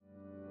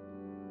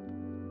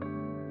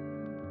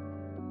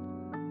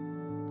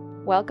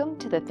Welcome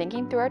to the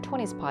Thinking Through Our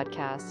 20s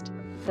podcast,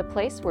 the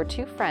place where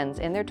two friends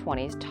in their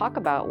 20s talk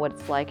about what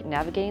it's like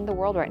navigating the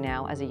world right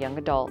now as a young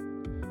adult.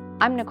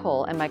 I'm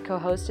Nicole and my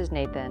co-host is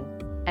Nathan,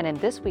 and in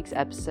this week's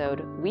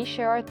episode, we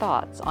share our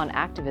thoughts on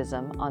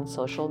activism on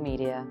social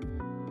media.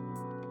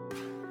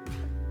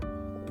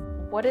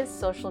 What does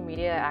social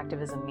media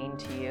activism mean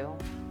to you?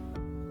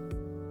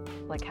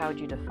 Like, how would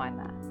you define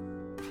that?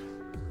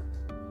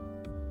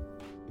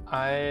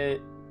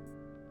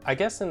 I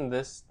guess in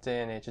this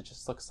day and age, it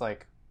just looks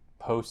like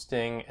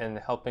posting and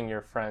helping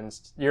your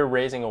friends. You're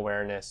raising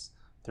awareness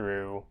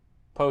through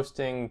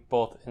posting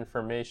both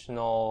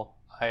informational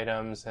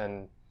items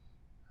and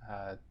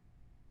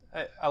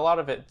a lot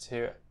of it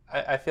too.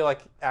 I feel like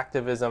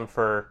activism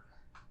for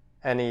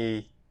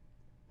any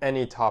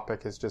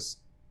topic is just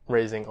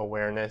raising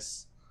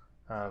awareness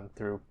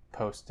through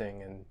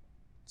posting and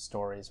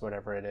stories,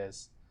 whatever it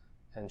is,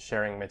 and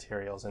sharing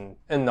materials and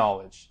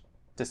knowledge,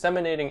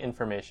 disseminating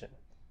information.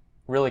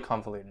 Really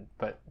convoluted,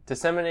 but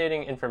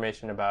disseminating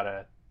information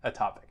about a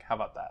topic. How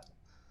about that?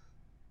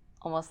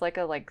 Almost like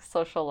a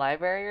social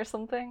library or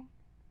something?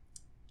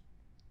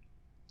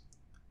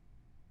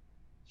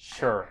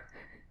 Sure.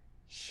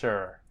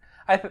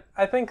 I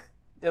think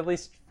at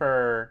least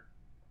for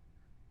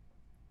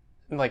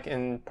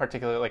in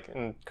particular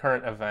in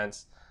current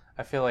events,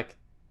 I feel like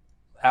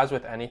as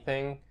with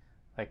anything,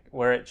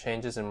 where it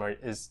changes and where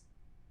is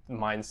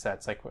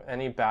mindsets. Like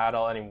any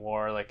battle, any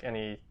war,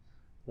 any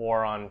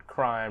war on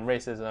crime,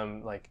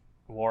 racism,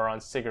 war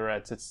on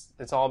cigarettes.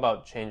 It's all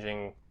about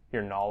changing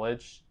your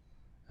knowledge.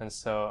 And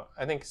so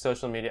I think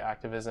social media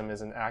activism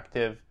is an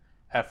active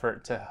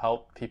effort to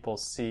help people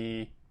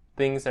see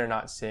things they're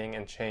not seeing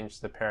and change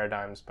the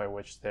paradigms by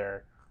which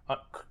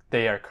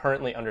they are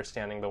currently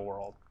understanding the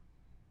world.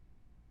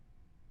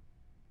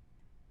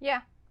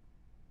 Yeah,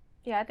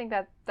 I think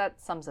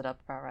that sums it up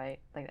about right.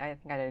 I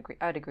think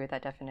I'd agree with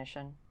that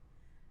definition.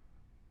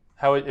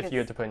 If you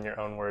had to put in your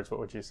own words, what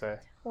would you say?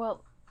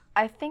 Well,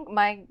 I think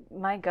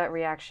my gut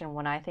reaction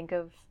when I think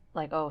of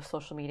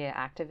social media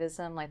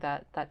activism,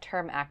 that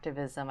term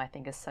activism, I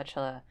think is such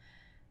a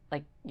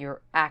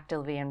you're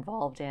actively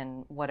involved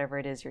in whatever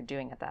it is you're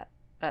doing at that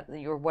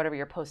or whatever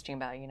you're posting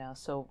about,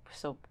 So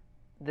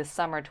this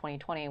summer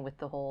 2020 with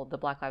the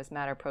Black Lives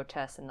Matter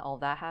protests and all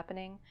that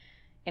happening,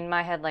 in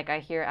my head I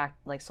hear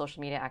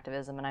social media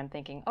activism and I'm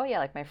thinking, oh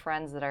yeah, my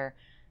friends that are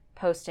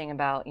posting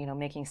about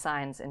making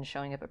signs and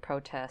showing up at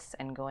protests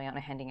and going out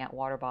and handing out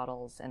water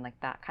bottles and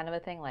that kind of a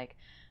thing,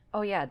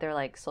 oh yeah,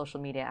 they're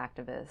social media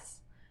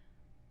activists.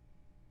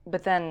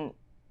 But then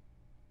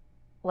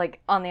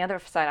on the other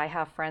side, I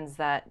have friends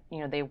that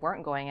they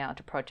weren't going out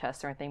to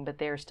protest or anything, but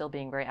they're still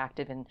being very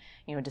active in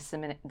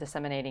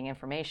disseminating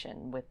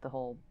information with the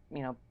whole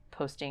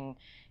posting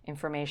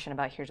information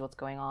about here's what's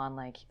going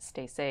on,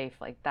 stay safe,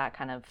 that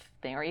kind of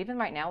thing. Or even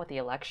right now with the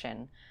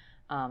election,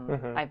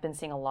 I've been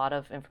seeing a lot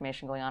of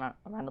information going on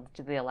around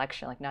the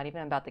election, not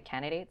even about the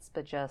candidates,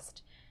 but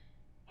just,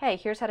 hey,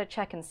 here's how to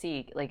check and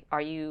see,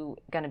 are you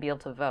going to be able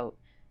to vote?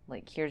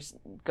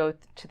 Go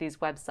to these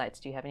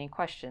websites. Do you have any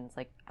questions?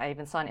 I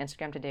even saw on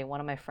Instagram today, one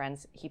of my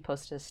friends, he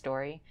posted a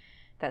story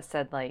that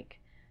said,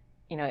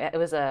 it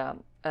was a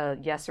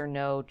yes or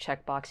no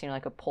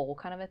checkbox, a poll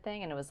kind of a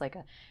thing. And it was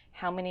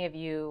how many of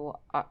you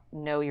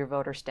know your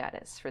voter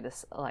status for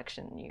this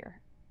election year?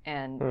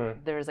 And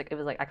there was it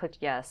was I clicked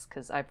yes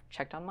because I've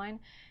checked on mine,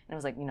 and it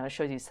was it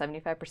shows you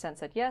 75%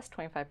 said yes,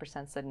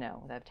 25% said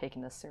no that have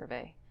taken this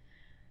survey.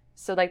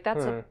 So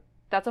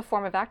that's a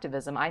form of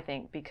activism, I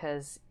think,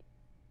 because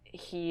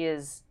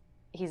he's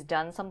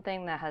done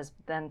something that has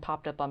then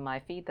popped up on my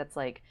feed that's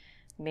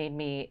made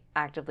me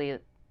actively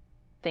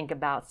think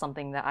about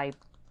something that I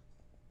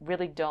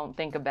really don't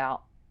think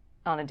about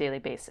on a daily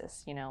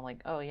basis.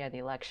 Oh yeah, the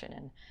election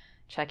and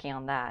checking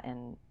on that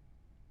and.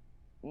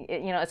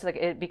 It's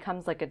it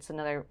becomes it's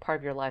another part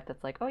of your life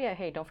that's oh yeah,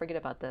 hey, don't forget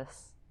about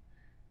this.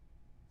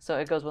 So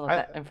it goes with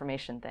that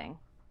information thing.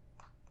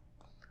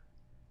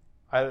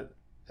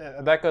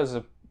 That goes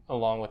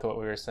along with what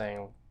we were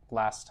saying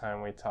last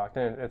time we talked,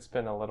 and it's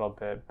been a little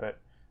bit, but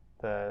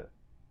the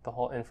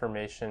whole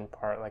information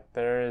part,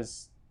 there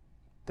is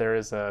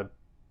a,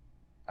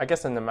 I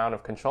guess, an amount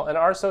of control, and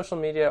our social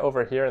media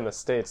over here in the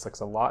States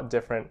looks a lot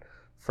different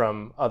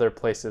from other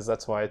places.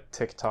 That's why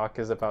TikTok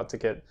is about to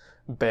get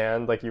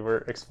banned, like you were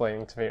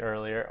explaining to me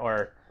earlier,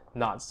 or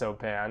not so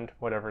banned,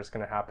 whatever's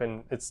going to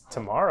happen. It's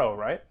tomorrow,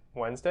 right?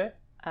 Wednesday?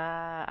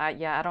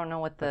 I don't know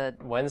what the...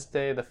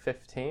 Wednesday the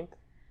 15th?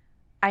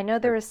 I know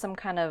there was some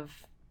kind of...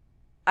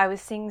 I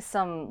was seeing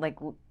some,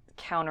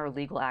 counter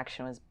legal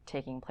action was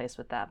taking place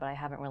with that, but I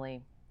haven't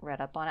really read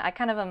up on it. I'm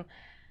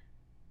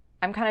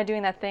kind of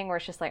doing that thing where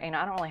it's just I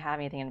don't really have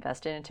anything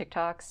invested in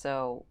TikTok,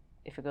 so...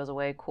 if it goes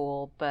away,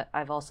 cool. But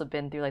I've also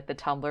been through the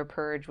Tumblr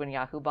purge when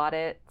Yahoo bought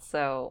it.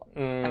 So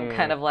I'm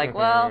kind of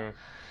well,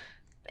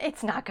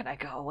 it's not going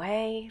to go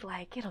away.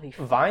 It'll be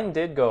fine. Vine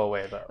did go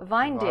away though.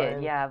 Vine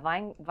did, yeah.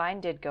 Vine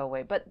did go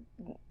away. But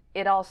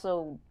it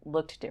also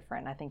looked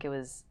different. I think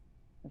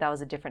that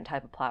was a different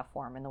type of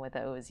platform in the way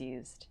that it was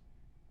used.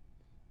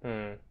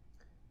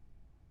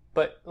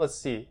 But let's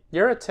see.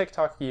 You're a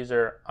TikTok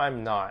user.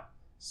 I'm not.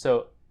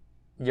 So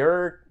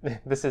you're,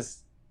 this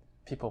is,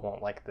 people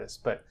won't like this,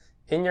 but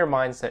in your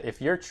mindset,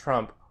 if you're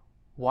Trump,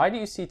 why do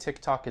you see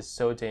TikTok as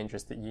so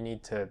dangerous that you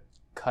need to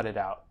cut it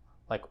out?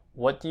 Like,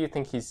 what do you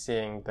think he's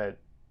seeing that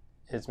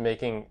is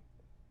making,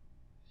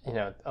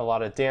 a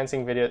lot of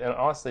dancing videos and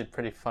honestly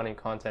pretty funny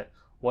content?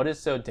 What is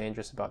so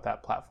dangerous about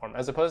that platform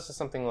as opposed to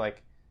something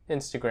like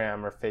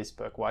Instagram or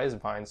Facebook? Why is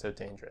Vine so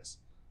dangerous?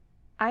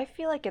 I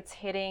feel like it's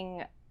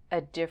hitting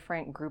a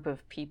different group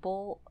of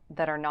people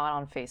that are not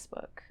on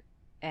Facebook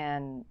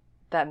and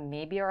that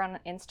maybe are on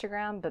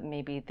Instagram, but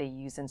maybe they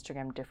use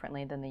Instagram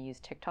differently than they use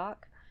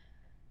TikTok.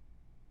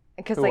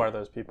 Because Who are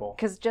those people?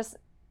 Because just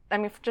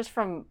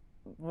from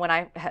what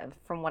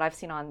I've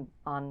seen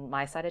on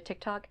my side of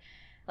TikTok,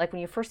 like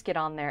when you first get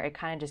on there, it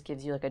kind of just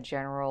gives you like a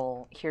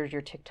general, here's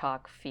your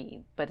TikTok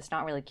feed, but it's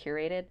not really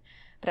curated.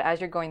 But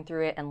as you're going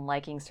through it and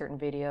liking certain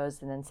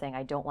videos and then saying,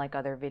 I don't like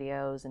other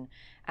videos, and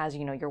as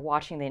you're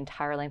watching the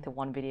entire length of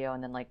one video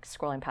and then like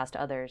scrolling past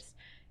others,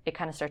 it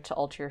kind of starts to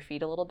alter your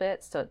feed a little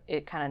bit. So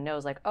it kind of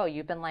knows like, oh,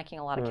 you've been liking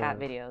a lot of cat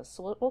videos.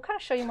 So we'll kind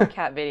of show you more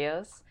cat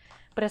videos,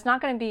 but it's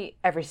not going to be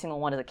every single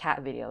one is a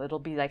cat video. It'll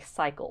be like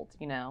cycled,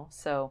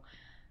 So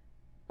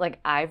like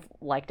I've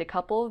liked a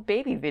couple of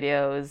baby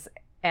videos,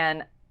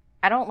 and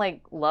I don't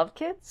like love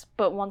kids,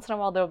 but once in a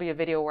while there'll be a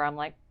video where I'm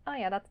like, oh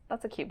yeah,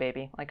 that's a cute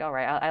baby. Like, all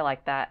right, I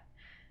like that.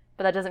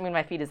 But that doesn't mean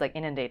my feed is like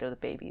inundated with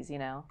babies,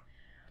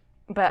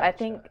 But gotcha. I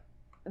think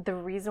the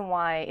reason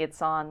why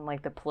it's on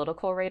like the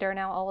political radar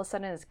now all of a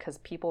sudden is because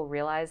people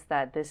realize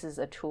that this is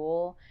a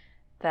tool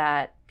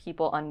that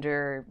people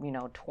under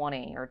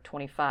 20 or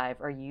 25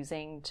 are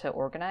using to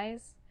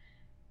organize,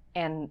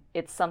 and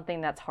it's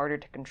something that's harder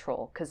to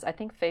control. Because I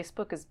think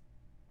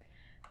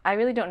I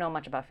really don't know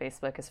much about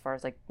Facebook as far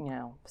as like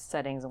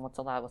settings and what's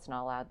allowed, what's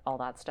not allowed, all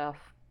that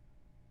stuff.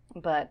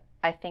 But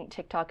I think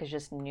TikTok is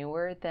just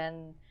newer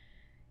than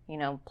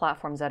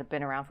platforms that have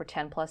been around for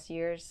 10 plus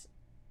years,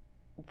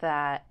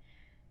 that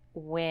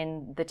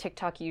when the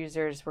TikTok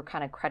users were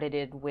kind of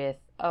credited with,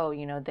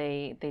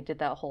 they did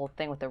that whole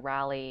thing with the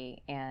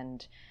rally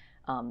and,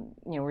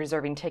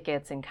 reserving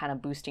tickets and kind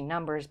of boosting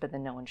numbers, but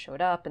then no one showed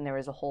up. And there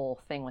was a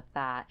whole thing with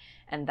that.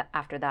 And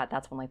after that,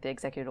 that's when like the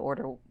executive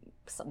order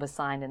was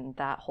signed and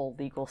that whole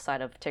legal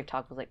side of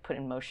TikTok was like put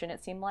in motion,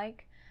 it seemed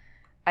like.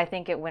 I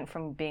think it went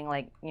from being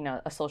like,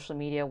 a social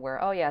media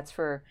where, oh yeah, it's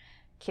for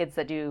kids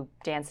that do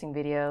dancing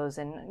videos,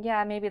 and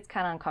yeah, maybe it's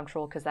kind of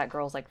uncomfortable because that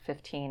girl's like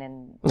 15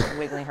 and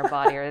wiggling her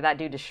body, or that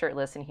dude is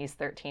shirtless and he's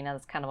 13, and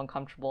that's kind of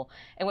uncomfortable.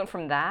 It went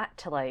from that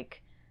to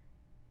like,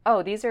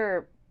 oh, these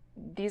are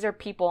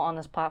people on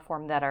this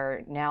platform that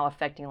are now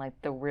affecting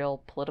like the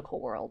real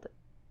political world.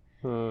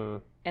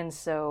 And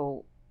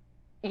so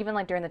even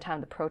like during the time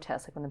of the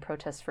protests, like when the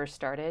protests first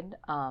started,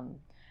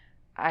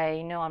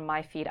 I know on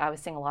my feed I was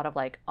seeing a lot of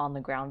like on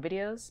the ground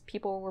videos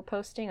people were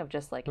posting of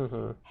just like,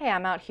 hey,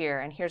 I'm out here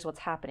and here's what's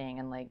happening.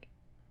 And like,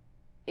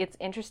 it's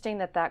interesting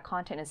that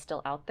content is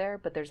still out there,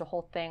 but there's a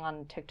whole thing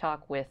on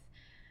TikTok with,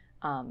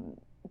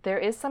 there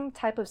is some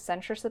type of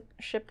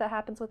censorship that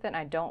happens with it. And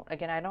I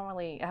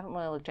haven't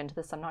really looked into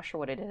this. I'm not sure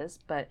what it is,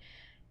 but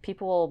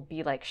people will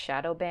be like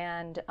shadow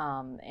banned,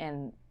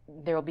 and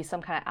there will be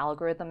some kind of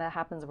algorithm that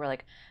happens where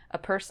like a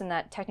person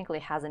that technically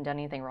hasn't done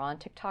anything wrong on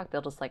TikTok,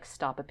 they'll just like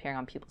stop appearing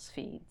on people's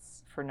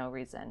feeds for no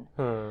reason.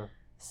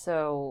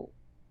 So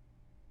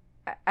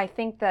I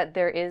think that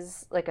there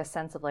is like a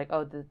sense of like,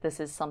 oh, this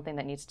is something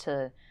that needs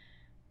to,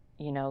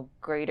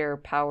 greater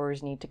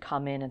powers need to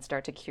come in and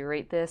start to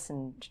curate this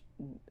and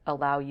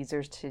allow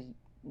users to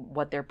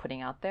what they're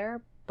putting out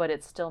there. But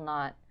it's still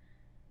not,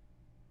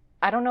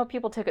 I don't know if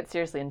people took it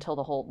seriously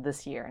until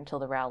this year, until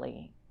the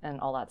rally and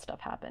all that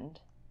stuff happened.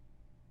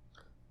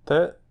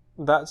 That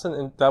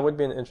would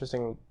be an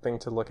interesting thing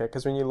to look at,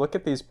 because when you look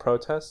at these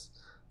protests,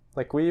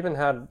 like we even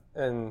had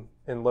in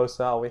Los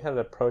Al, we had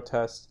a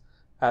protest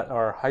at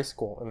our high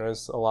school, and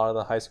there's a lot of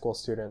the high school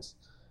students,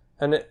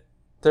 and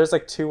there's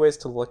like two ways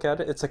to look at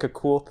it. It's like a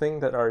cool thing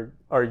that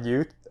our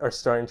youth are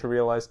starting to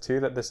realize too,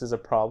 that this is a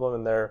problem,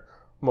 and they're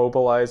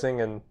mobilizing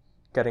and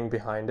getting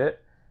behind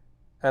it.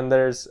 And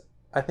there's,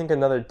 I think,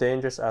 another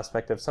dangerous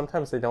aspect of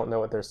sometimes they don't know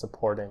what they're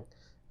supporting,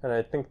 and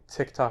I think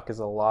TikTok is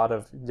a lot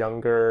of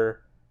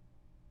younger.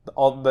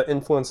 All the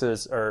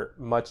influencers are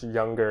much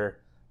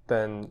younger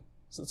than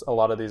a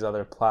lot of these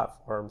other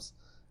platforms.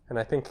 And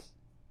I think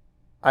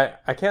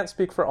I can't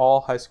speak for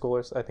all high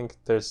schoolers. I think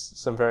there's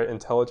some very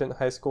intelligent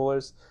high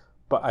schoolers,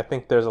 but I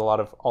think there's a lot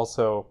of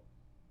also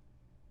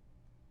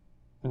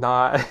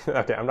not,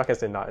 okay, I'm not going to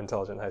say not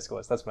intelligent high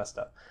schoolers. That's messed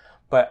up.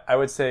 But I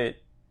would say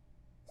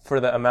for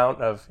the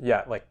amount of,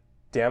 like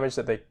damage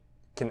that they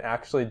can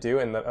actually do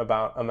and the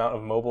amount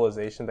of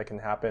mobilization that can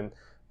happen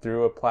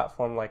through a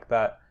platform like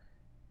that,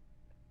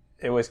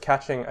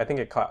 I think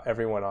it caught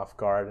everyone off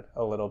guard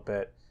a little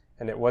bit,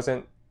 and it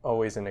wasn't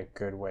always in a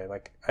good way.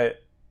 Like when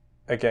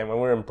we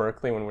were in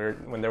Berkeley,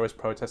 when there was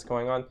protests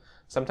going on,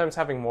 sometimes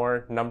having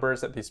more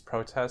numbers at these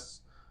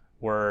protests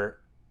were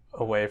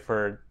a way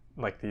for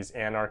like these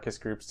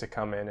anarchist groups to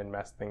come in and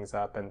mess things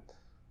up. And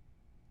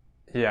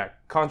yeah,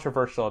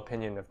 controversial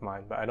opinion of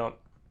mine, but I don't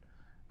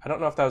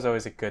know if that was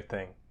always a good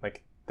thing.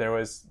 Like there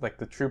was like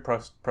the true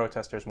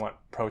protesters want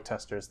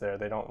protesters there.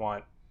 They don't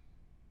want,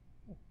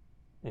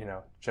 you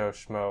know, Joe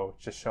Schmo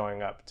just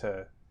showing up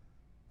to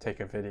take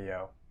a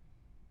video.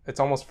 It's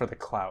almost for the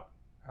clout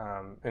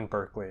in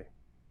Berkeley.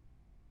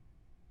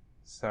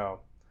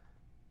 So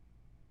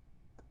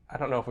I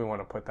don't know if we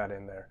want to put that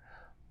in there,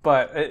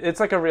 but it's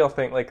like a real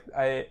thing. Like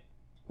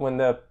when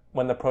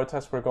the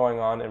protests were going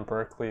on in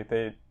Berkeley,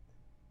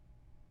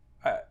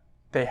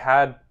 they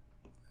had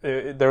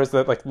there was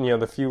the, like, you know,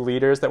 the few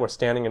leaders that were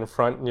standing in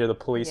front near the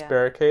police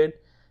barricade,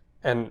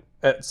 and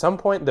at some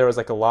point there was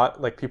like a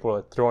lot, like people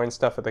were throwing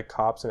stuff at the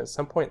cops, and at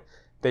some point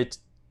they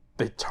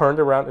turned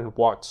around and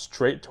walked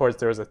straight towards,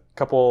 there was a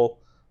couple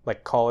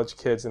like college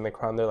kids in the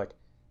crowd. They're like,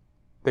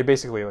 they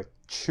basically like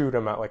chewed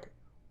them out, like,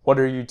 what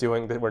are you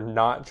doing? That we're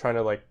not trying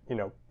to, like, you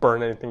know,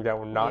 burn anything down.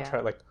 We're not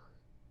trying, like,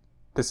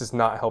 this is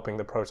not helping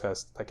the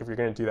protest. Like, if you're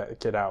going to do that,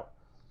 get out.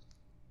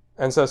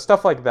 And so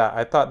stuff like that,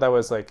 I thought that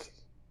was like,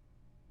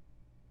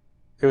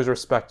 it was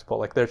respectable.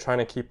 Like they're trying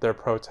to keep their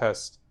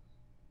protest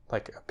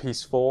like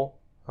peaceful,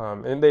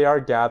 and they are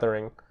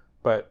gathering,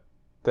 but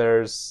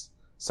there's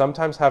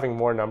sometimes having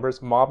more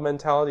numbers. Mob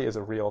mentality is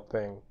a real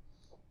thing.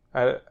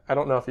 I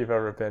don't know if you've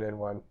ever been in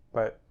one,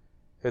 but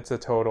it's a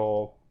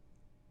total,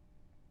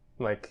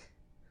 like,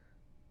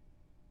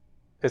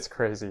 it's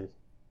crazy.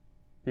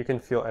 You can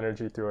feel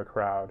energy through a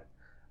crowd.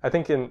 I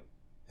think in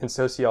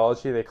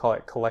sociology they call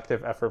it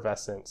collective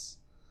effervescence,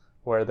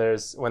 where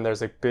when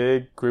there's a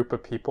big group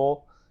of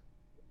people,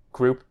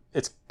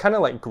 it's kind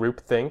of like group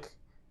think,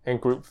 and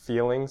group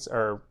feelings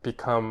are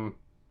become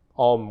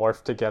all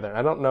morphed together.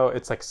 I don't know,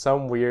 it's like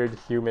some weird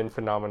human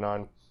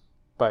phenomenon,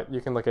 but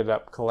you can look it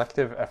up.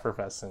 Collective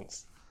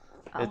effervescence.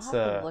 I'll have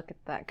to look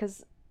at that,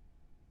 because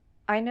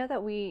I know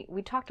that we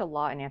talked a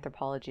lot in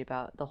anthropology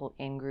about the whole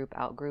in-group,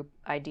 out-group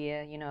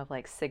idea, you know, of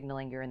like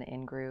signaling you're in the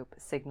in-group,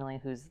 signaling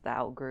who's the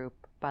out-group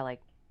by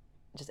like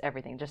just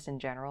everything, just in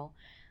general,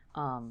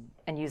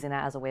 and using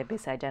that as a way of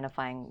basically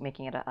identifying,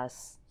 making it a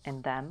us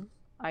and them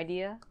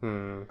idea.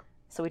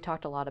 So we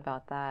talked a lot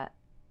about that.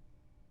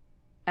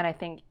 And I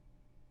think,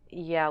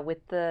 yeah,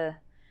 with the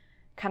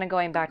kind of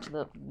going back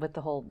to with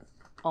the whole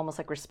almost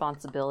like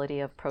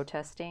responsibility of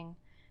protesting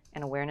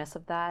and awareness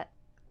of that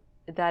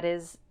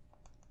is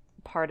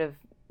part of,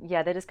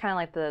 yeah, that is kind of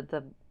like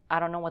the I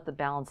don't know what the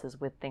balance is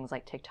with things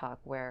like TikTok,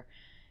 where,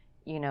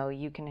 you know,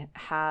 you can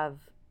have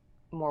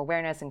more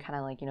awareness and kind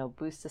of like, you know,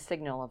 boost the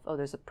signal of, oh,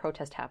 there's a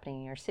protest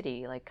happening in your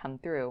city, like come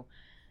through.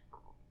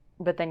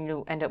 But then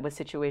you end up with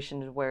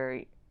situations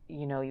where,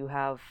 you know, you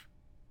have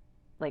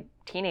like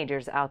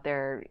teenagers out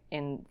there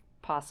in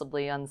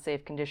possibly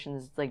unsafe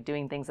conditions, like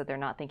doing things that they're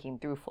not thinking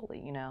through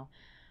fully, you know.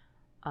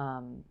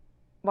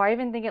 Well, I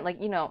even think it,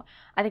 like, you know,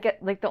 I think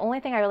like the only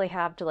thing I really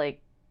have to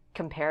like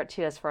compare it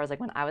to as far as like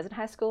when I was in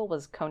high school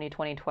was Kony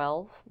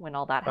 2012, when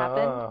all that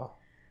happened. Oh.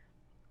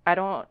 I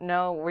don't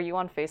know, were you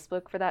on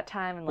Facebook for that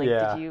time, and like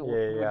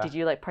did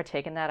you like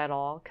partake in that at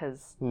all?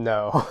 Cuz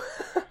no.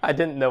 I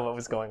didn't know what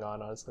was going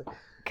on, honestly.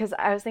 Because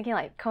I was thinking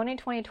like Kony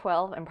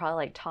 2012 and probably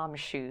like Tom's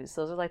shoes.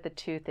 Those are like the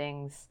two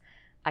things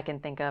I can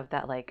think of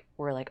that like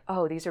were like,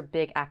 oh, these are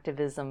big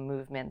activism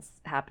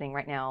movements happening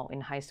right now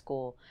in high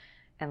school,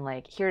 and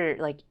like here,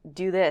 like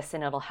do this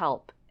and it'll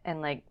help. And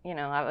like, you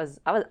know,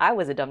 I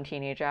was a dumb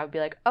teenager. I would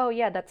be like, oh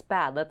yeah, that's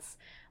bad.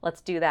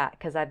 Let's do that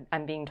because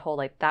I'm being told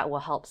like that will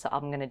help, so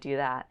I'm gonna do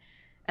that.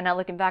 And now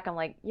looking back, I'm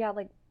like, yeah,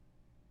 like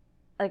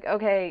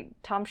okay,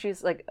 Tom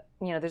Shoes, like,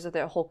 you know, there's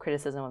a whole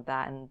criticism of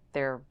that and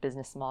their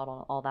business model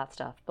and all that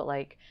stuff. But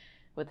like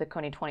with the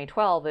Kony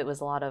 2012, it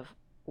was a lot of,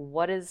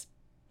 what is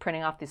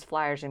printing off these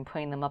flyers and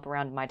putting them up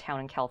around my town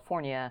in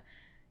California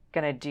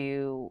gonna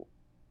do,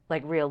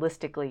 like,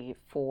 realistically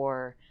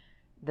for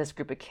this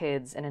group of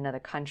kids in another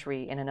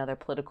country, in another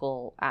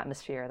political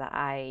atmosphere that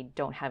I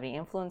don't have any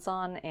influence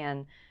on,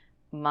 and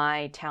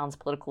my town's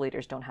political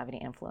leaders don't have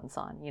any influence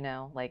on, you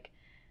know? Like,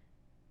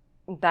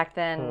 back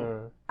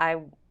then,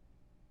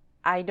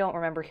 I don't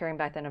remember hearing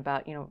back then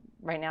about, you know,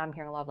 right now I'm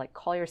hearing a lot of like,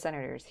 call your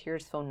senators,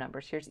 here's phone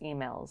numbers, here's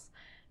emails,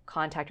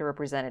 contact your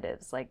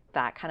representatives, like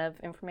that kind of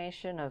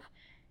information of,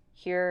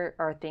 here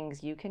are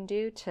things you can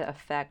do to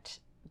affect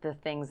the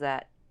things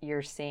that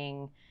you're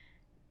seeing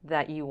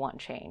that you want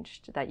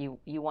changed, that you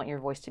want your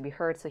voice to be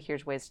heard, so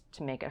here's ways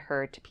to make it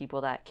heard to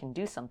people that can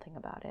do something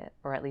about it,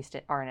 or at least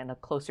are in a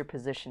closer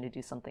position to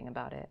do something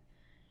about it.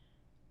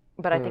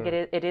 But I think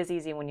it is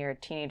easy when you're a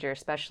teenager,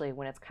 especially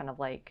when it's kind of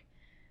like,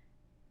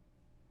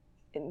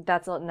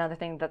 that's another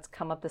thing that's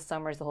come up this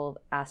summer, is the whole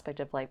aspect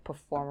of like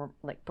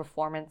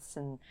performance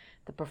and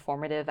the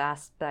performative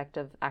aspect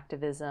of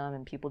activism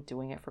and people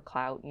doing it for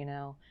clout, you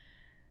know,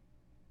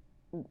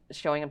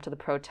 showing up to the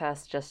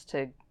protest just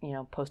to, you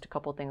know, post a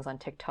couple things on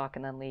TikTok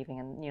and then leaving,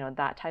 and, you know,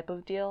 that type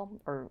of deal,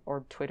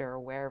 or Twitter or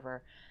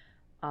wherever.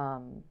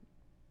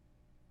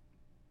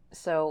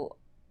 So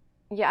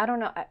yeah, I don't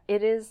know,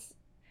 it is,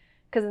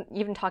 because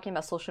even talking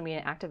about social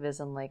media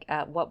activism, like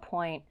at what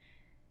point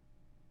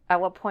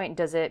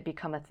does it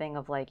become a thing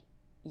of like,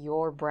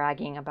 you're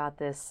bragging about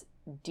this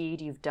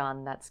deed you've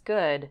done that's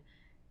good,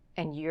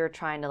 and you're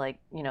trying to like,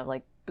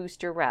 like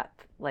boost your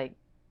rep, like,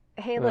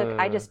 hey, look,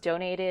 I Mm, just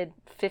donated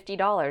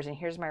 $50 and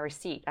here's my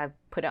receipt. I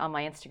put it on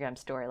my Instagram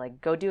story.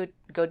 Like, go do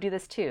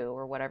this too,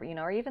 or whatever,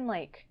 or even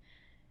like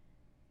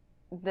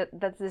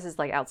that this is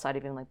like outside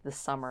even like the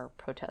summer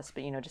protests,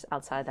 but just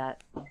outside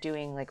that,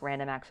 doing like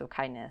random acts of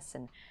kindness.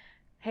 And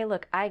hey,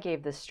 look, I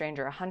gave this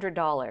stranger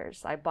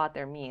 $100. I bought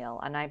their meal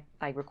and I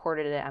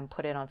recorded it and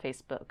put it on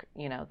Facebook,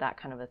 that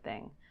kind of a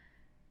thing.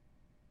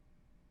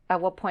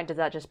 At what point does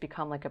that just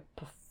become like a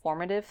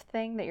performative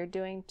thing that you're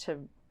doing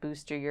to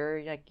boost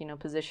your like,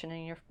 position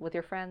in with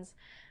your friends?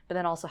 But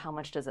then also, how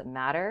much does it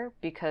matter?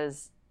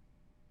 Because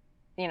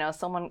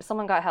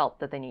someone got help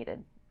that they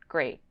needed.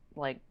 Great.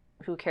 Like,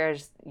 who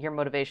cares your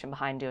motivation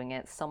behind doing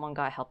it? Someone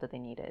got help that they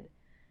needed.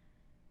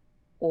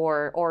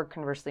 Or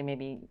conversely,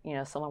 maybe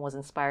someone was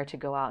inspired to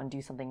go out and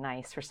do something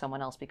nice for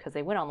someone else because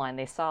they went online,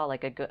 they saw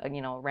like a good,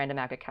 random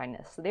act of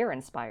kindness, so they were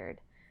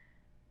inspired.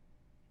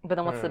 But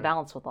then what's the mm,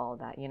 balance with all of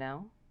that?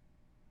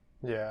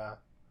 yeah.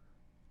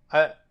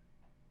 I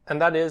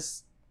and that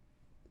is,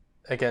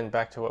 again,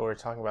 back to what we were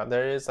talking about.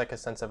 There is like a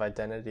sense of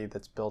identity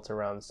that's built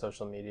around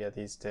social media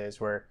these days,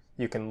 where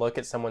you can look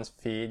at someone's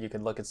feed, you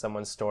can look at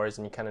someone's stories,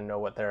 and you kind of know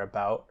what they're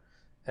about.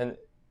 And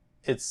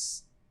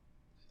it's,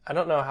 I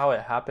don't know how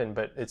it happened,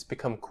 but it's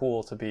become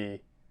cool to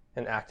be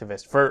an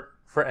activist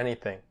for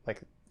anything.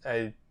 Like,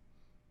 I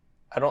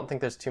I don't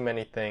think there's too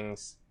many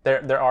things.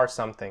 There are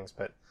some things,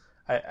 but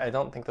I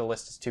don't think the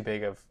list is too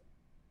big of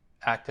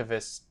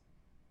activist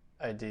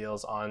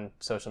ideals on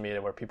social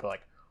media where people are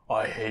like, oh,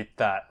 I hate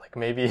that. Like,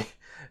 maybe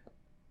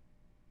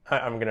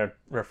I'm gonna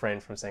refrain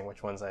from saying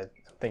which ones I'm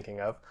thinking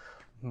of,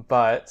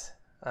 but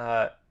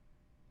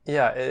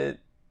yeah,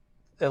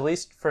 at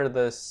least for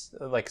this,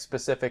 like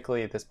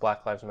specifically this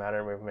Black Lives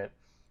Matter movement,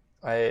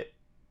 I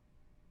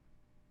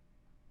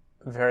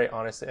very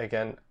honestly,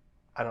 again,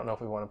 I don't know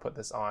if we want to put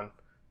this on,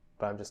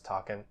 but I'm just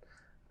talking.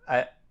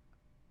 I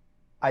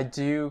I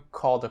do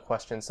call to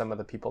question some of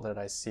the people that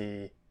I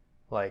see,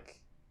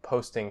 like,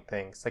 posting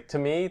things. Like, to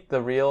me,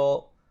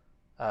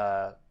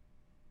 uh,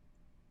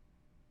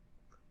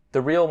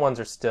 the real ones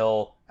are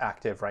still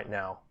active right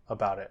now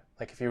about it.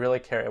 Like, if you really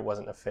care, it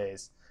wasn't a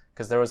phase,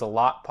 because there was a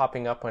lot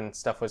popping up when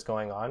stuff was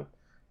going on,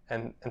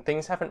 and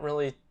things haven't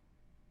really.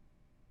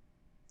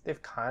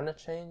 They've kind of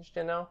changed,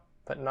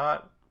 but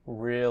not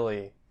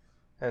really.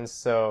 And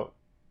so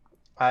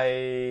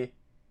I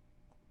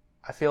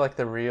I feel like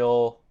the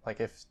real, like,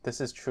 if this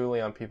is truly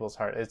on people's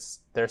heart,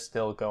 they're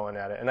still going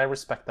at it, and I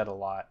respect that a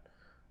lot.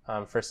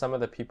 For some of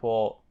the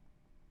people,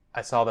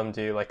 I saw them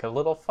do like a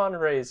little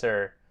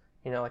fundraiser,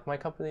 like my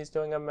company's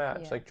doing a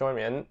match, Yeah. like join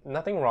me, and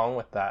nothing wrong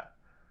with that,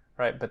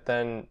 right? But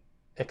then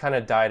it kind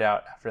of died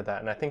out after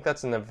that, and I think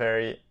that's in a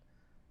very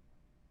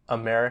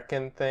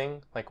American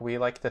thing. Like, we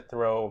like to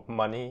throw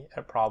money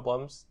at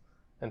problems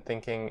and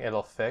thinking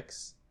it'll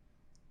fix,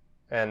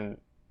 and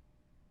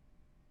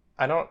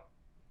I don't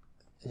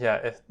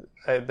yeah,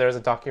 if there's a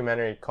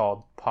documentary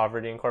called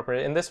Poverty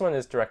Incorporated, and this one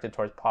is directed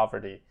towards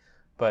poverty,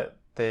 but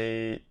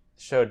they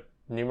showed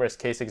numerous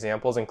case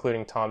examples,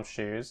 including Tom's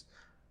Shoes,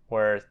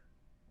 where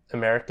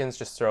Americans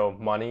just throw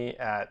money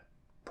at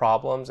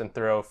problems and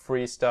throw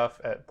free stuff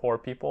at poor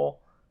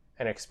people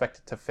and expect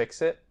it to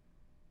fix it.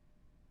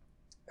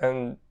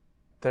 And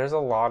there's a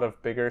lot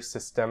of bigger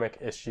systemic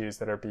issues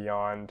that are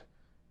beyond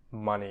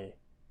money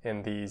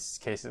in these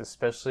cases,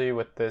 especially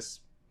with this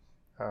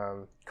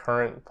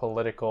current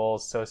political,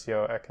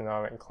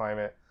 socio-economic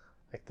climate.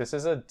 Like, this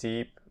is a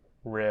deep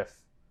rift,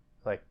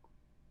 like,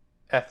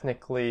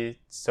 ethnically,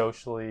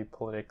 socially,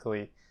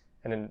 politically,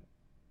 and in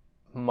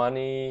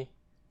money,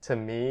 to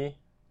me,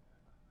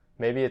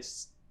 maybe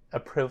it's a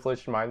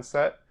privileged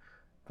mindset,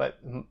 but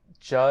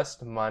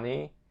just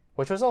money,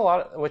 which was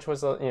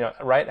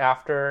right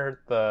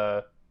after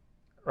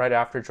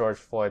George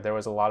Floyd, there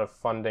was a lot of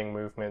funding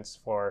movements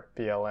for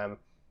BLM,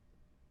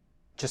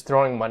 just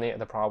throwing money at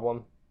the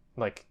problem.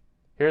 Like,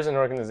 here's an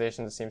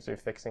organization that seems to be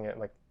fixing it.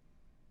 Like,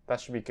 that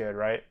should be good,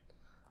 right?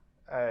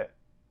 I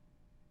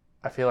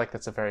I feel like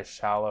that's a very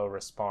shallow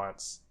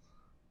response.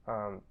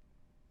 Um,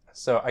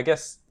 so I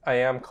guess I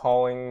am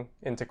calling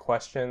into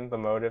question the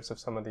motives of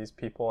some of these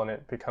people, and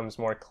it becomes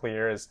more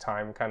clear as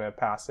time kind of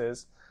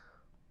passes.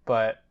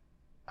 But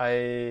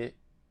I,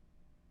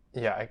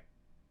 yeah, I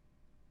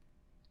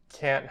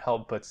can't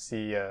help but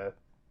see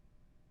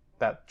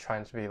that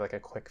trying to be like a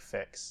quick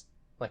fix.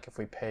 Like, if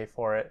we pay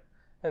for it,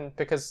 and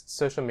because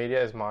social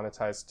media is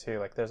monetized too,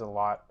 like, there's a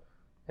lot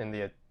in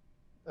the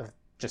of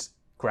just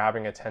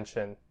grabbing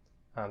attention,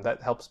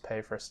 that helps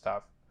pay for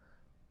stuff.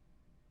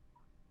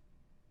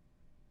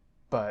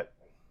 But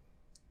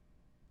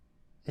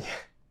yeah,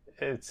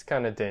 it's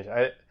kind of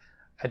dangerous.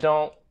 I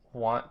don't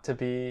want to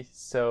be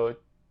so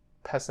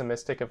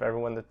pessimistic of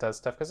everyone that does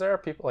stuff, because there are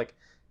people, like,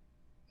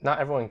 not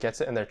everyone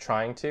gets it and they're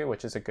trying to,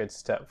 which is a good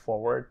step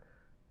forward.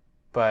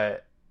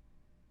 But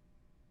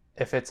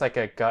if it's like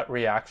a gut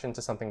reaction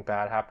to something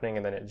bad happening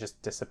and then it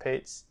just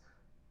dissipates,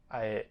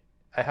 I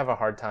I have a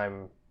hard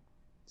time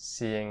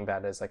seeing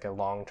that as like a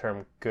long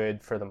term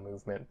good for the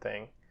movement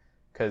thing,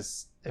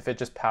 because if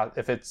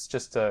if it's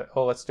just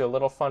let's do a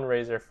little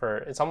fundraiser for,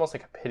 it's almost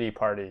like a pity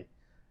party,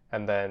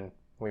 and then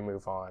we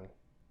move on.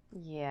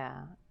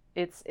 Yeah.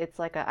 It's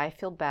like I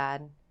feel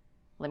bad.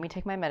 Let me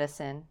take my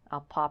medicine.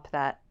 I'll pop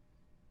that,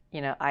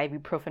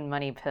 ibuprofen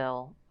money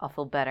pill. I'll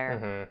feel better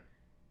Mm-hmm.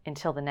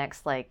 until the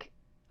next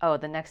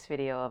the next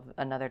video of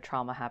another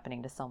trauma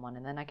happening to someone,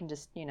 and then I can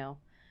just,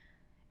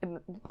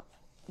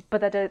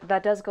 but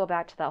that does go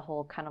back to that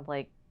whole kind of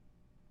like,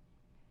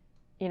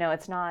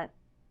 it's not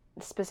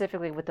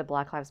specifically with the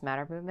Black Lives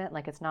Matter movement,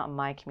 like it's not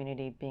my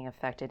community being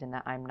affected in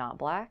that I'm not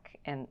black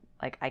and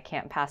like I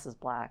can't pass as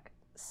black.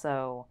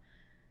 So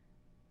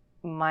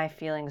my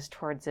feelings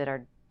towards it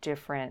are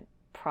different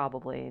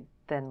probably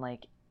than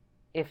like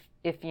if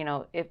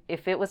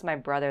it was my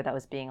brother that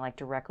was being like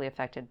directly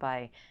affected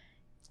by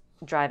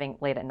driving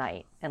late at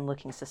night and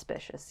looking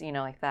suspicious,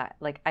 like that.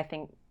 Like I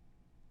think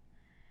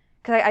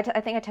because I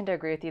think I tend to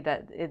agree with you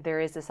that there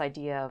is this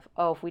idea of,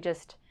 oh, if we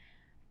just,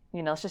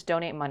 let's just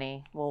donate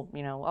money. Well,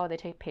 oh, they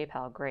take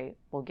PayPal, great.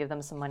 We'll give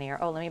them some money.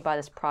 Or, oh, let me buy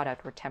this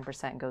product where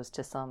 10% goes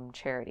to some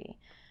charity.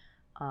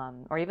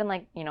 Or even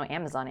like,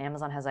 Amazon.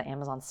 Amazon has that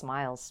Amazon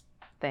Smiles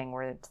thing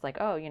where it's like,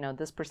 oh,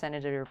 this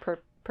percentage of your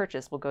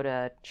purchase will go to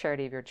a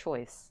charity of your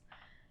choice.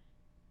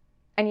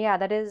 And yeah,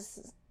 that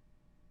is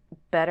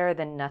better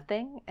than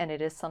nothing. And it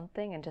is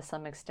something. And to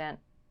some extent,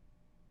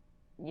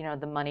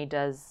 the money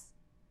does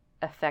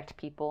affect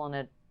people in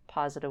a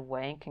positive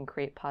way and can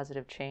create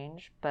positive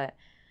change. But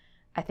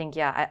I think,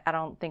 yeah, I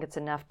don't think it's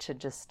enough to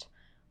just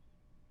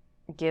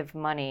give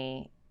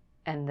money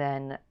and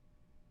then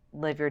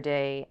live your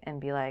day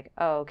and be like,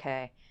 oh,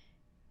 okay,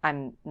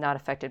 I'm not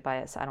affected by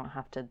it, so I don't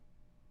have to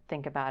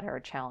think about it or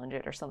challenge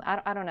it or something.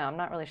 I don't know. I'm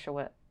not really sure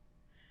what.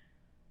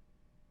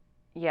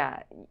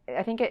 Yeah,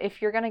 I think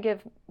if you're going to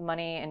give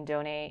money and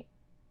donate,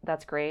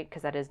 that's great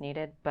because that is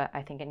needed. But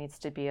I think it needs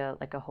to be a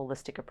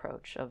holistic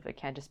approach of, it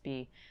can't just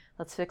be,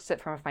 let's fix it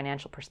from a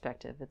financial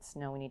perspective. It's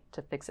no, we need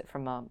to fix it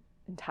from a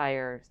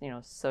entire,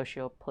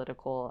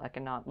 socio-political,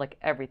 economic, like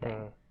everything.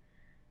 Mm.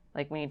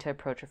 Like we need to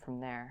approach it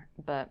from there.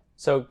 But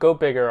So go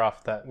bigger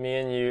off that.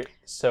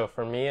 So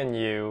for me and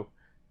you,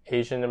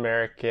 Asian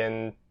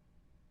American,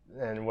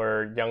 and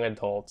we're young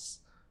adults,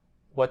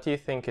 what do you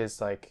think is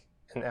like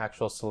an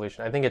actual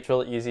solution? I think it's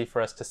really easy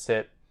for us to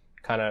sit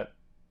kind of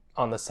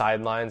on the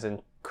sidelines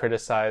and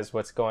criticize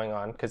what's going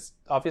on, because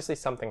obviously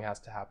something has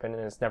to happen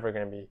and it's never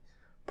going to be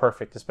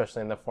perfect,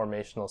 especially in the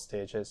formational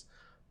stages.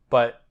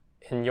 But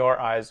in your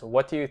eyes,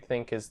 what do you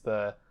think is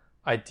the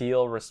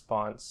ideal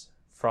response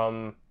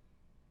from,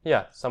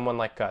 someone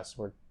like us?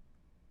 We're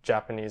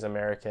Japanese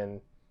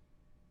American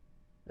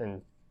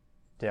and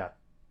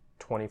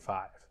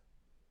 25.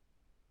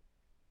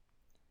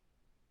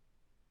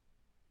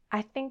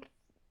 I think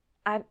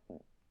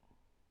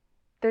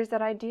there's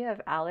that idea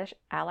of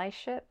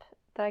allyship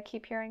that I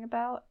keep hearing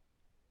about,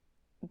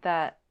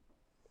 that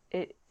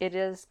it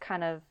is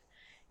kind of,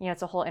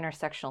 it's a whole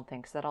intersectional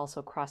thing because that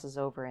also crosses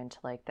over into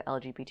like the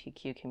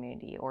LGBTQ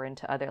community or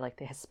into other like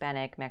the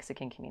Hispanic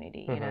Mexican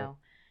community, Mm-hmm.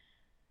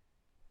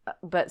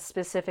 But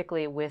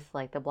specifically with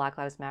like the Black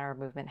Lives Matter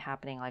movement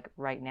happening like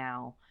right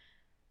now,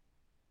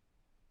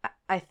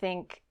 I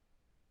think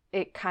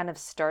it kind of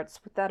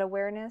starts with that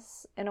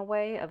awareness in a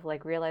way of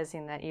like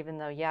realizing that even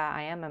though,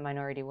 I am a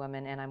minority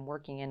woman and I'm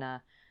working in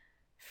a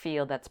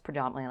field that's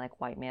predominantly like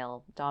white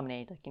male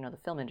dominated, like, the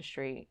film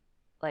industry,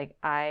 like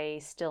I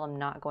still am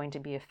not going to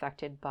be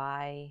affected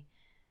by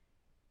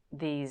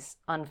these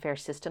unfair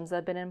systems that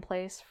have been in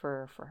place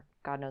for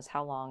God knows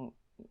how long.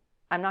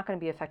 I'm not going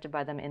to be affected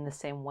by them in the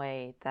same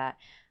way that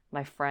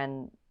my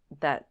friend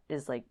that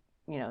is like,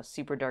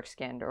 super dark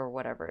skinned or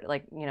whatever,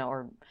 like,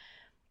 or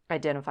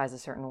identifies a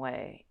certain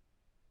way.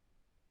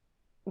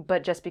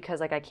 But just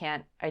because like I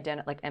can't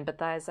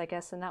empathize, I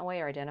guess, in that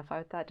way or identify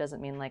with that doesn't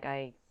mean like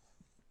I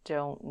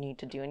don't need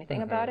to do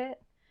anything about Mm-hmm.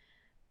 it.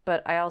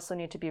 But I also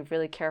need to be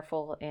really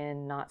careful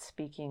in not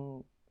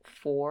speaking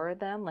for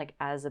them, like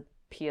as a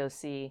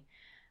POC.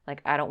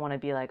 Like I don't want to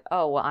be like,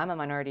 oh, well, I'm a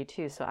minority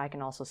too, so I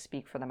can also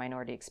speak for the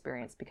minority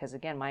experience, because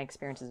again, my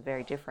experience is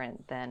very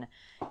different than,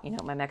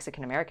 my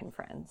Mexican American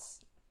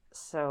friends.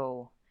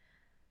 So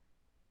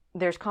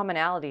there's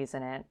commonalities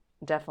in it,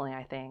 definitely.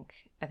 I think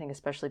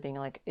especially being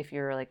like, if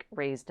you're like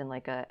raised in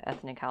like a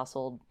ethnic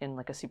household in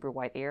like a super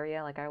white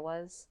area like I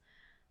was,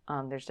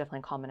 there's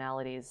definitely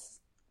commonalities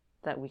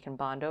that we can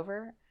bond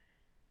over.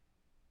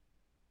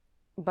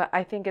 But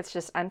I think it's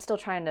just, I'm still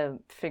trying to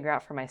figure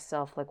out for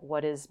myself like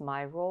what is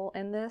my role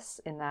in this,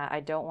 in that I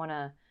don't want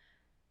to,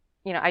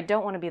 I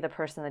don't want to be the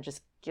person that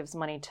just gives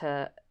money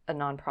to a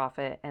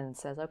nonprofit and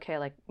says, okay,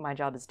 like my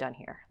job is done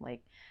here.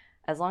 Like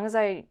as long as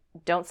I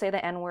don't say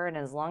the N word, and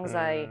as long as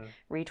I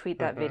retweet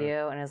that Mm-hmm.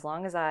 video, and as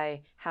long as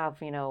I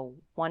have,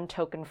 one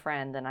token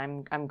friend, then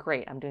I'm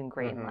great. I'm doing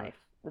great in Mm-hmm. life.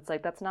 It's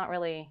like that's not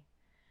really,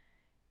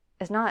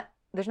 it's not,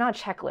 there's not a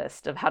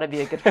checklist of how to be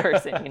a good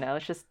person,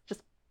 It's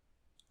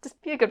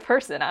just be a good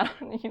person. I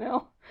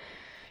don't.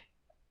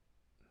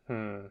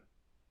 Hmm.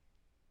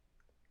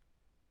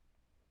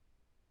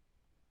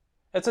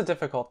 It's a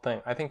difficult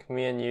thing. I think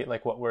me and you,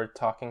 like what we're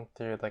talking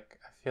through, like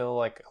I feel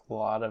like a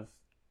lot of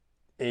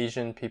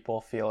Asian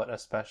people feel it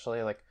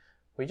especially. Like,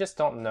 we just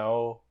don't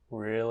know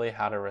really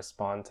how to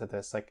respond to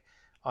this. Like,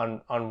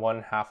 on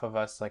one half of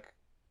us, like,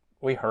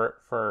 we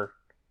hurt for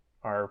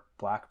our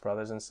Black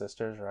brothers and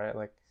sisters, right?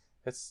 Like,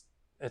 it's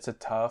a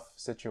tough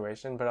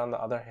situation, but on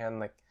the other hand,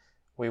 like,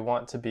 we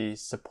want to be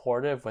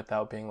supportive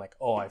without being like,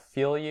 oh, I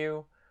feel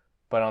you.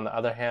 But on the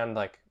other hand,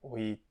 like,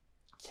 we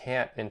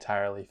can't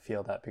entirely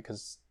feel that,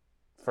 because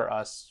for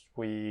us,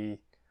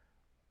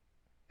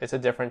 it's a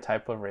different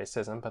type of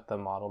racism, but the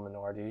model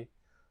minority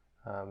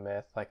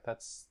myth, like,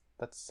 that's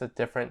a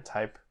different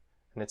type,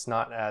 and it's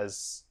not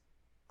as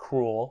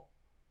cruel,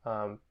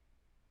 but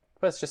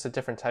it's just a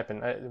different type,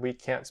 and we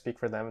can't speak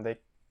for them.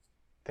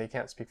 They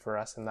can't speak for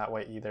us in that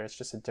way either. It's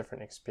just a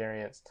different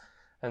experience.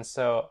 And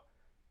so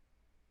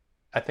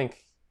I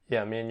think,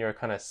 yeah, me and you are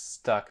kind of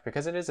stuck,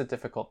 because it is a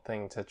difficult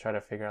thing to try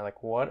to figure out,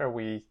 like, what are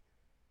we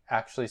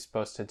actually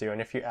supposed to do?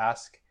 And if you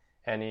ask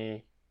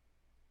any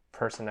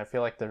person, I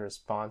feel like the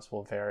response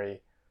will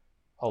vary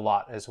a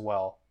lot as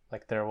well.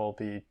 Like, there will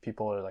be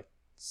people who are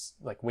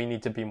like we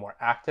need to be more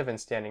active in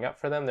standing up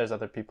for them. There's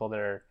other people that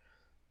are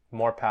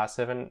more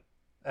passive, and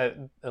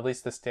at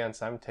least the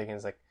stance I'm taking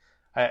is like,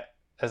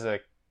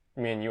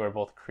 me and you are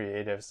both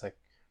creatives. Like,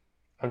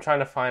 I'm trying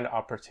to find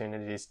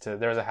opportunities to.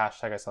 There's a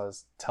hashtag I saw,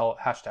 this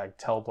hashtag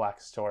tell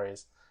Black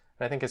stories,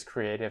 and I think as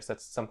creatives,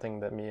 that's something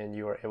that me and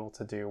you are able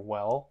to do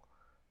well,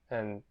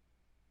 and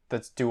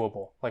that's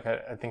doable. Like,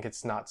 I think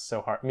it's not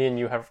so hard. Me and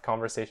you have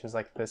conversations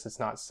like this. It's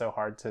not so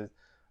hard to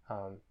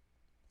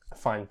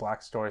find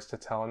Black stories to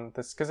tell, and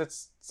this, because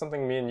it's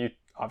something me and you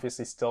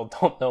obviously still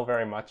don't know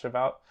very much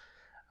about,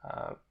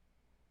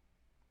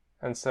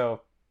 and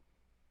so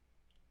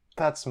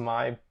that's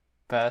my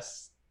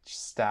best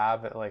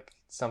stab at like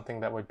something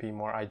that would be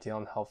more ideal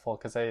and helpful.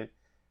 Because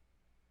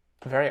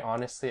very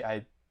honestly,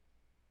 I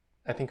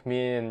think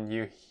me and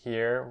you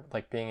here,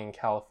 like being in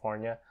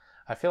California,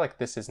 I feel like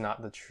this is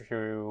not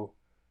the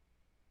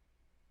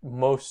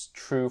most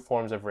true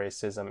forms of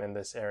racism in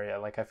this area.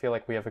 Like, I feel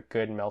like we have a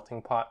good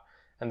melting pot,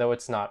 and though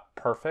it's not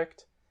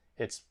perfect,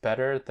 it's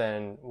better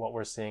than what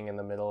we're seeing in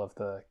the middle of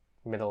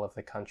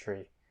the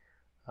country.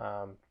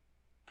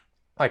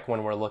 Like,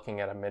 when we're looking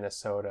at a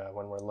Minnesota,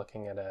 when we're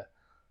looking at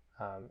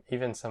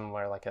even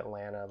somewhere like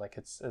Atlanta, like,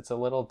 it's a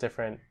little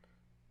different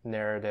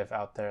narrative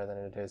out there than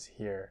it is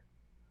here.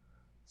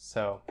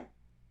 So,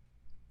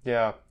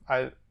 yeah,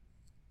 I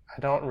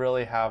don't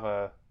really have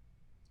a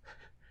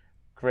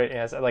great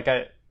answer. Like,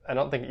 I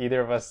don't think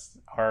either of us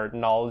are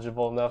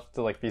knowledgeable enough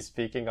to like be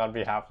speaking on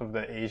behalf of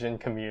the Asian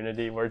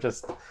community. We're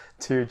just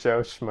two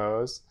Joe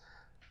Schmoes.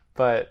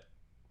 But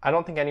I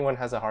don't think anyone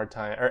has a hard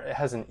time, or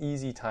has an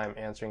easy time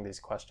answering these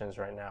questions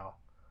right now,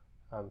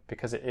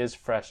 because it is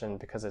fresh, and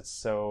because it's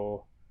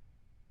so,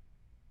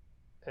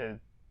 it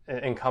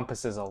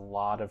encompasses a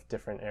lot of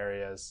different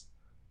areas,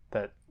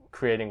 that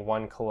creating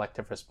one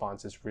collective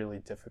response is really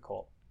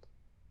difficult.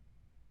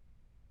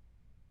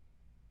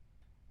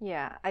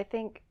 Yeah, I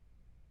think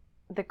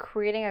the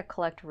creating a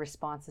collective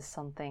response is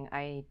something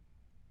I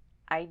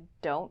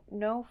don't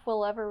know if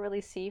we'll ever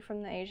really see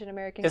from the Asian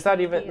American Is that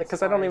community, even,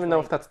 because I don't even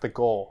know if that's the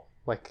goal.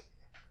 Like,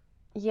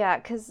 yeah,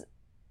 because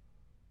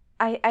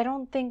I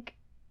don't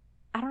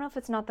know if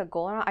it's not the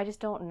goal or not. I just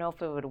don't know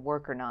if it would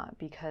work or not,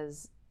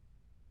 because,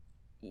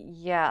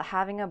 yeah,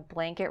 having a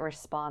blanket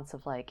response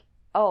of like,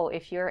 oh,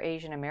 if you're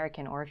Asian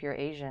American or if you're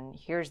Asian,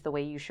 here's the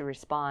way you should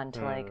respond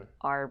to like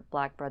our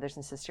Black brothers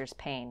and sisters'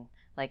 pain.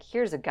 Like,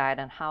 here's a guide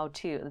on how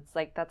to. It's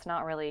like, that's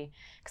not really,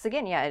 because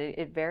again, yeah,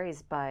 it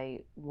varies by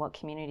what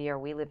community are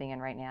we living in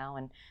right now,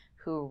 and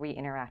who are we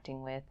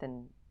interacting with,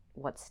 and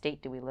what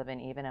state do we live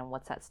in even, and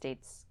what's that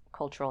state's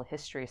cultural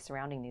history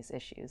surrounding these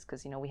issues.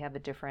 Because, we have a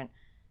different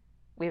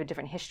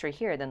history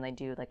here than they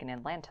do like in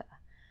Atlanta.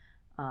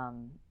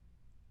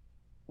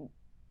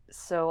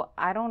 So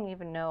I don't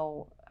even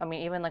know. I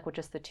mean, even like with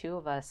just the two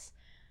of us,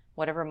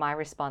 whatever my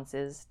response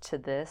is to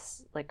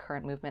this like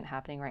current movement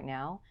happening right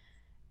now,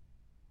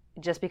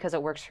 just because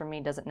it works for me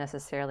doesn't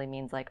necessarily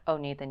means like, oh,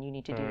 Nathan, you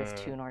need to do this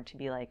too in order to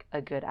be like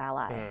a good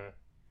ally.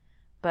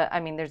 But I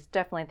mean, there's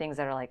definitely things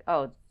that are like,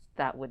 oh,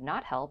 that would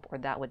not help, or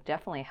that would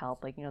definitely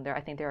help. Like,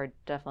 I think there are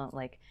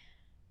definitely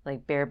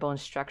like bare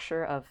bones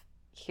structure of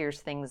here's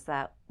things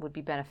that would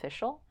be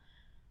beneficial.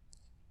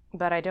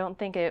 But I don't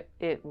think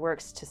it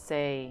works to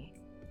say,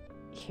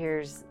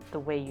 here's the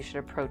way you should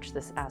approach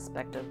this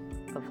aspect of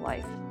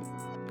life.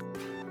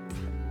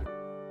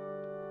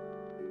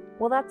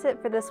 Well, that's it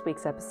for this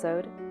week's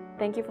episode.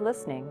 Thank you for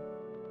listening.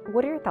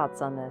 What are your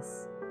thoughts on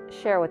this?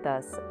 Share with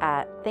us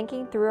at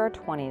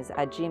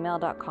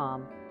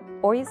thinkingthroughour20s@gmail.com,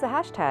 or use the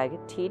hashtag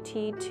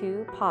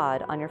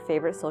TT2pod on your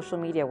favorite social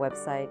media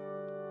website.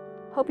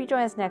 Hope you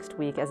join us next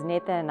week as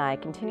Nathan and I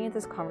continue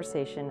this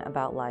conversation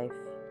about life.